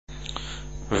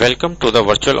Welcome to the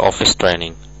virtual office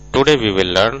training. Today we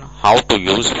will learn how to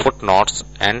use footnotes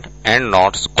and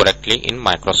endnotes correctly in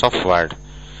Microsoft Word.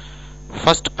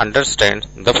 First, understand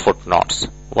the footnotes.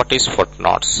 What is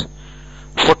footnotes?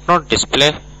 Footnote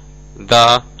display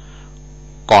the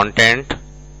content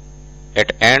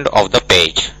at end of the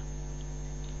page.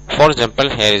 For example,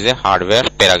 here is a hardware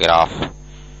paragraph.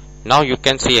 Now you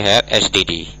can see here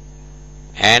HDD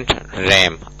and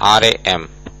RAM, RAM.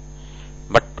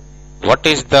 But what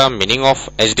is the meaning of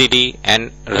HDD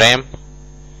and RAM?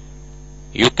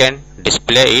 You can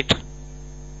display it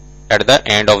at the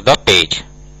end of the page.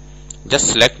 Just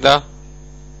select the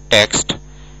text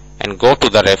and go to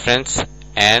the reference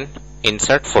and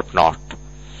insert footnote.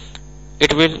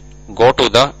 It will go to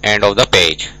the end of the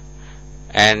page.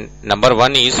 And number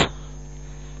 1 is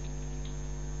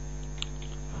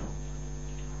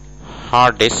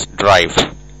hard disk drive.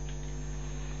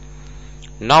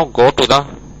 Now go to the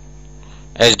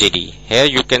HDD. Here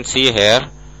you can see here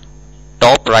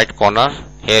top right corner,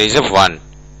 here is a 1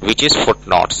 which is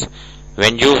footnotes.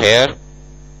 When you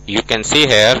can see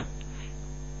here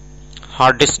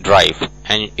hard disk drive,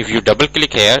 and if you double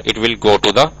click here it will go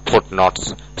to the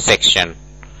footnotes section.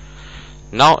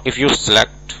 Now if you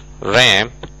select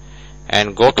RAM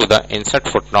and go to the insert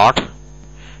footnote,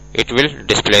 it will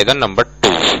display the number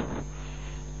 2.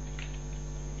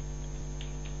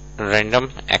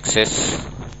 Random access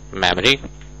memory.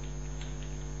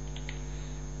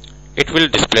 It will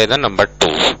display the number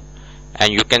 2,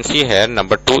 and you can see here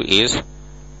number 2 is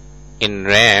in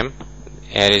RAM.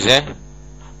 Here is a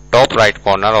top right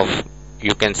corner of,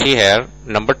 you can see here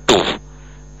number 2,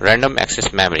 random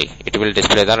access memory. It will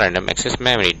display the random access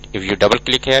memory. If you double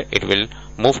click here, it will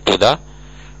move to the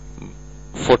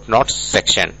footnotes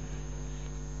section.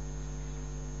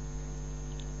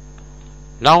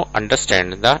 Now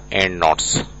understand the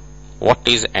endnotes. What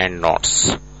is endnotes?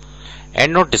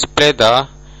 Endnote display the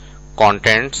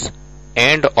contents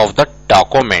end of the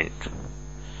document.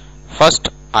 First,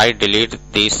 I delete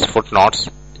these footnotes.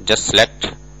 Just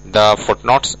select the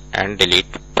footnotes and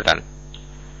delete button.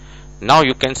 Now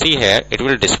you can see here it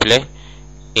will display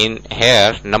in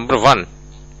here number 1.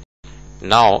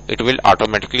 Now it will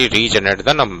automatically regenerate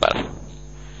the number,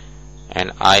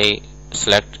 and I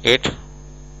select it,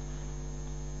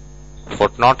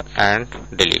 footnote and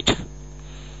delete.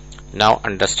 Now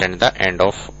understand the end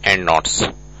of endnotes.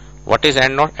 What is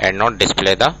endnote? Endnote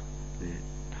display the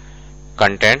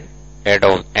content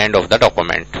end of the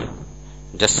document.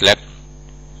 Just select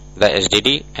the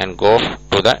HDD and go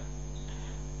to the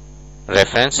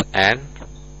reference and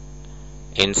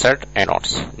insert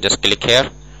endnotes. Just click here.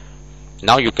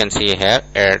 Now you can see here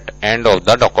at end of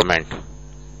the document,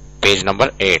 page number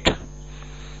 8.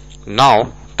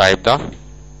 Now type the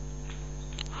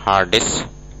hard disk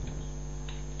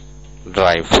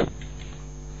drive.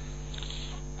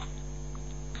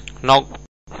 Now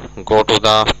go to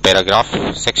the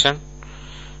paragraph section.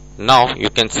 Now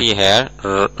you can see here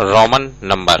Roman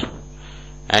number,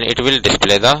 and it will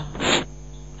display the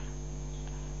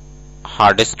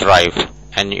hard disk drive,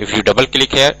 and if you double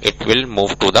click here it will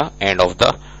move to the end of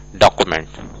the document.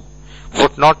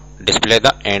 Footnote display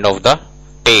the end of the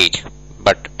page,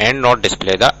 but endnote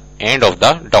display the end of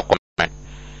the document.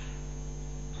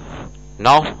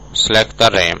 Now select the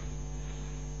RAM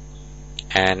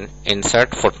and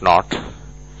insert footnote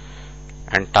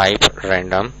and type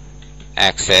random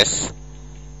access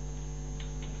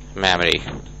memory.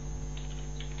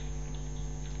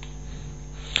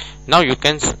 Now you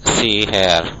can see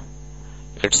here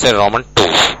it's a Roman 2,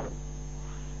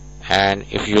 and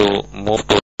if you move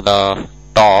to the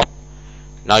top,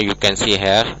 now you can see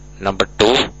here number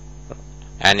 2,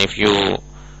 and if you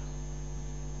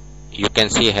can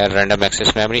see here random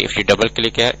access memory. If you double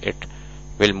click here it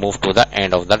will move to the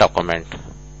end of the document.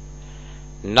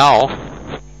 Now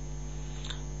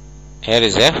here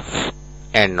is a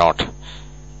endnote,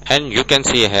 and you can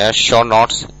see here show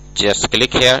notes. Just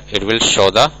click here, it will show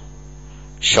the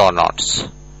show notes.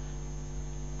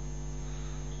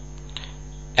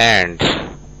 And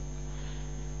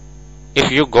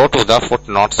if you go to the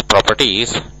footnotes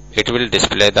properties, it will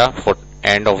display the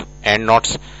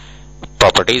endnotes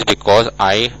properties, because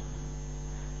I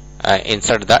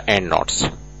insert the endnotes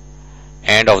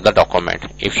end of the document.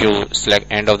 If you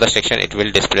select end of the section, it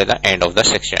will display the end of the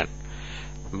section.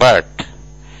 But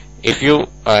if you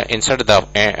insert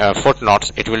the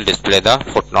footnotes, it will display the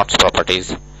footnotes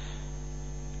properties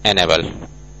enable.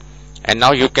 And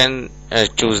now you can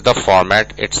choose the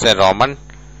format. It's a Roman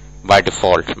by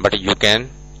default, but you can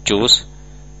choose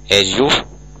as you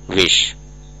wish.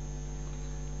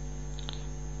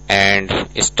 And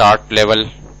start level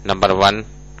number 1,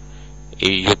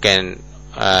 You can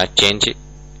change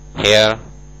here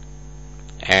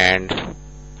and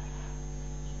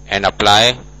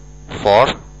apply for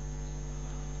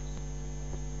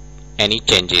any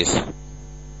changes.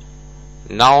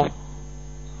 Now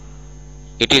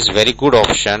it is very good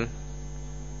option,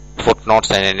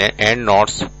 footnotes and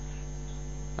endnotes.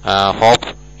 Hope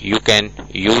you can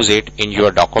use it in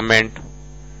your document.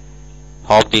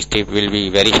 Hope this tip will be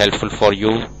very helpful for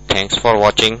you. Thanks for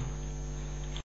watching.